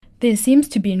There seems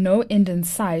to be no end in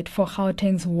sight for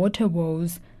Gauteng's water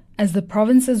woes as the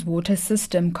province's water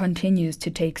system continues to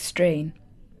take strain.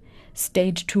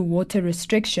 Stage 2 water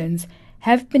restrictions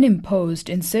have been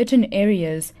imposed in certain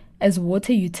areas as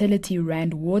water utility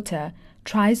Rand Water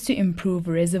tries to improve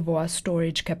reservoir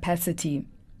storage capacity.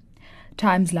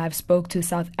 Times Live spoke to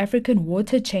South African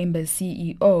Water Chamber's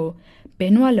CEO,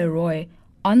 Benoit Leroy,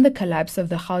 on the collapse of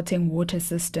the Gauteng water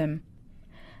system.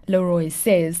 Leroy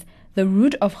says the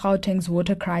root of Gauteng's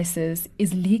water crisis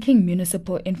is leaking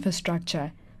municipal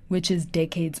infrastructure, which is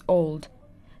decades old.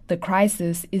 The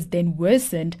crisis is then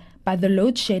worsened by the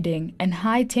load shedding and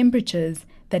high temperatures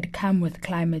that come with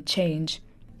climate change.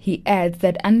 He adds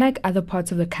that unlike other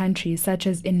parts of the country, such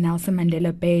as in Nelson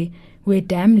Mandela Bay, where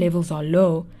dam levels are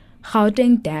low,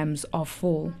 Gauteng dams are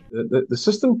full. The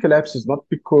system collapse is not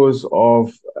because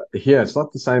of here. It's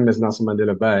not the same as Nelson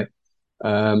Mandela Bay,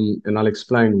 and I'll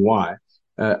explain why.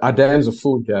 Our dams are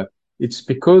full here. It's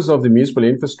because of the municipal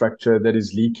infrastructure that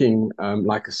is leaking,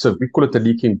 like a sieve. We call it the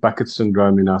leaking bucket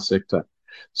syndrome in our sector.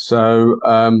 So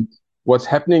what's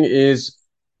happening is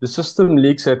the system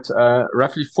leaks at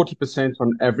roughly 40%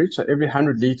 on average. So every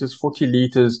 100 liters, 40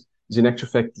 liters is in actual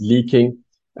fact leaking.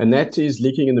 And that is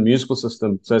leaking in the municipal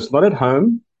system. So it's not at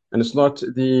home and it's not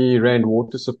the Rand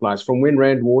Water supplies. From when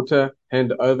Rand Water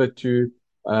hand over to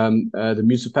the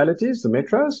municipalities, the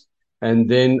metros, and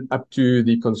then up to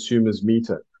the consumer's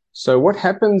meter. So what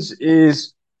happens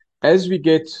is as we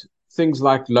get things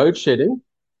like load shedding,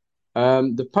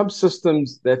 the pump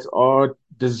systems that are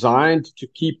designed to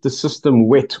keep the system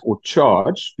wet or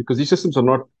charged, because these systems are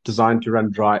not designed to run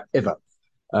dry ever.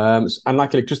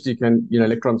 Unlike electricity,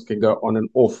 electrons can go on and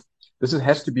off. This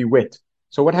has to be wet.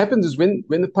 So what happens is when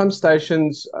the pump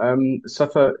stations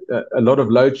suffer a lot of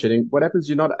load shedding, what happens is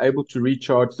you're not able to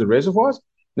recharge the reservoirs.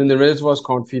 Then the reservoirs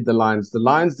can't feed the lines. The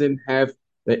lines then have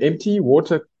the empty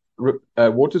water.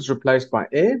 Water's replaced by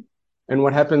air. And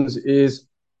what happens is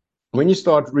when you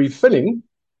start refilling,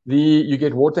 you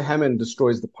get water hammer and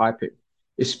destroys the piping,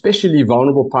 especially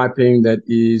vulnerable piping that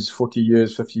is 40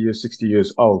 years, 50 years, 60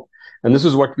 years old. And this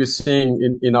is what we're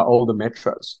seeing in our older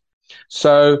metros.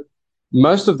 So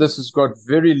most of this has got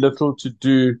very little to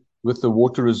do with the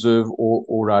water reserve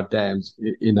or our dams,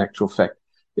 in actual fact.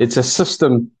 It's a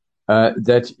system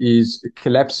that is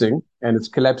collapsing, and it's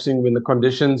collapsing when the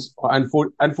conditions are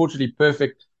unfortunately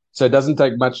perfect. So it doesn't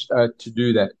take much to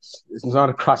do that. It's not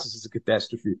a crisis, it's a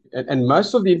catastrophe. And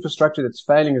most of the infrastructure that's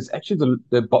failing is actually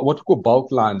the what we call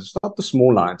bulk lines. It's not the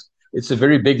small lines. It's the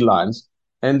very big lines.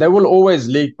 And they will always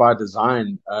leak by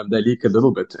design. They leak a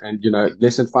little bit, and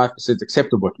less than 5%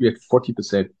 acceptable. We have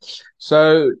 40%.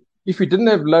 So if we didn't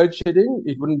have load shedding,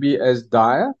 it wouldn't be as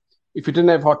dire. If we didn't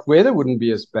have hot weather, it wouldn't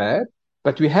be as bad.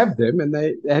 But we have them, and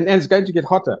it's going to get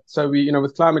hotter. So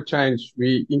with climate change,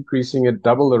 we're increasing at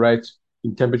double the rate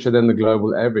in temperature than the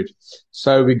global average.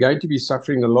 So we're going to be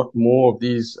suffering a lot more of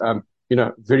these,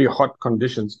 very hot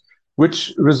conditions,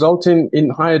 which result in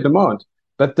higher demand.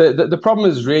 But the problem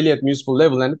is really at municipal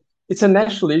level, and it's a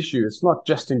national issue. It's not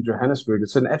just in Johannesburg.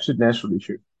 It's an absolute national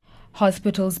issue.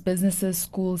 Hospitals, businesses,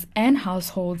 schools, and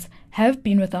households have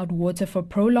been without water for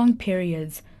prolonged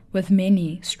periods, with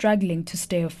many struggling to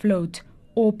stay afloat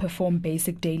or perform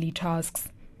basic daily tasks.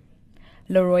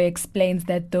 Leroy explains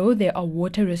that though there are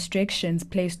water restrictions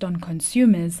placed on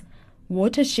consumers,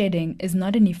 water shedding is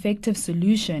not an effective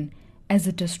solution as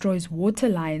it destroys water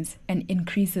lines and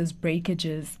increases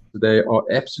breakages. They are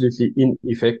absolutely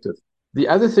ineffective. The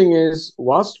other thing is,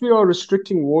 whilst we are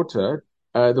restricting water,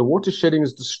 the water shedding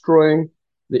is destroying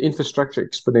the infrastructure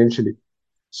exponentially.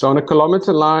 So on a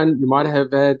kilometer line, you might have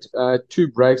had 2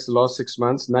 breaks the last 6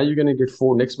 months. Now you're going to get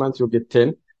 4. Next month, you'll get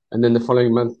 10. And then the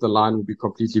following month, the line will be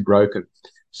completely broken.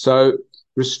 So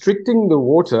restricting the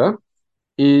water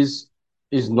is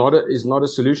not a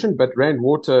solution. But Rand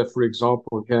Water, for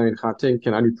example, here in Gauteng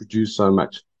can only produce so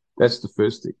much. That's the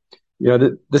first thing.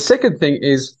 The second thing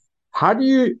is, how do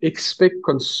you expect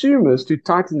consumers to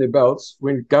tighten their belts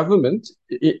when government,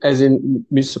 as in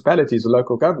municipalities or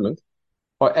local government,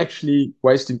 are actually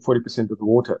wasting 40% of the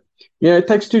water? It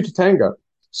takes 2 to tango.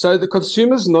 So the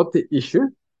consumer's not the issue.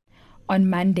 On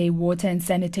Monday, Water and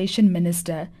Sanitation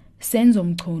Minister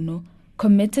Senzo Mchunu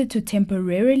committed to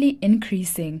temporarily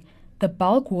increasing the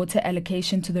bulk water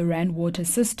allocation to the Rand Water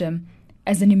system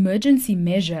as an emergency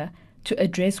measure to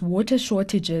address water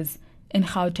shortages in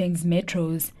Gauteng's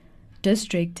metros,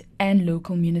 district and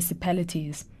local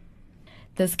municipalities.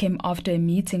 This came after a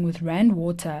meeting with Rand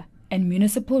Water and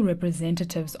municipal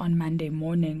representatives on Monday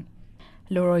morning.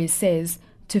 Leroy says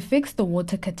to fix the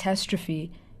water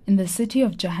catastrophe in the city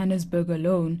of Johannesburg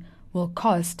alone will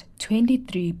cost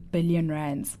 23 billion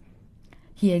rands.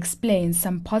 He explains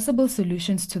some possible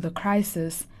solutions to the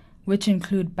crisis, which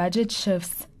include budget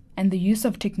shifts and the use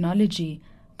of technology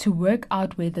to work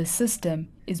out where the system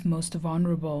is most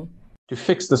vulnerable. To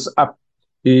fix this up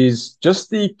is just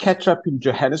the catch up in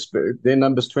Johannesburg. Their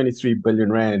number's 23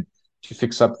 billion rand to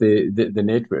fix up the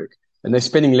network. And they're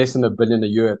spending less than $1 billion a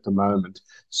year at the moment.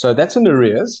 So that's in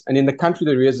arrears. And in the country,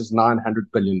 the arrears is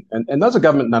 900 billion. And those are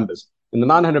government numbers. And the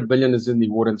 900 billion is in the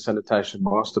water and sanitation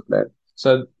master plan.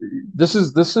 So this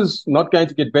is not going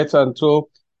to get better until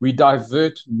we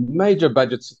divert major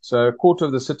budgets. So a quarter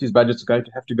of the city's budgets are going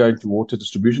to have to go into water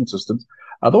distribution systems.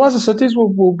 Otherwise, the cities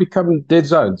will become dead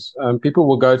zones. People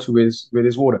will go to where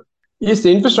there's water. Yes,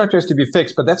 the infrastructure has to be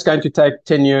fixed, but that's going to take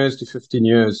 10 years to 15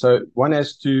 years. So one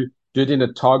has to do it in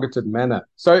a targeted manner.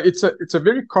 So it's a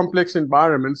very complex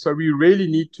environment. So we really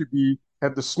need to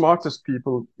have the smartest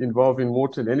people involved in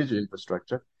water and energy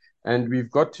infrastructure. And we've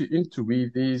got to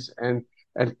interweave these, and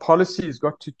policy has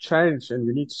got to change, and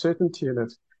we need certainty in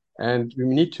it. And we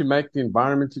need to make the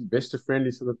environment investor friendly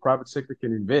so the private sector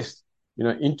can invest,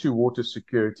 into water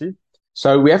security.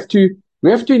 So we have to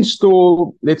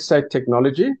install, let's say,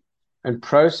 technology and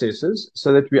processes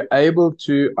so that we're able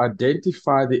to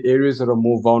identify the areas that are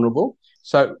more vulnerable.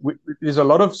 So there's a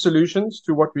lot of solutions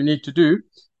to what we need to do,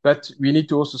 but we need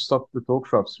to also stop the talk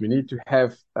shops. We need to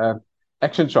have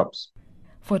action shops.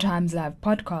 For Times Live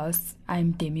Podcasts,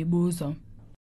 I'm Demi Buzo.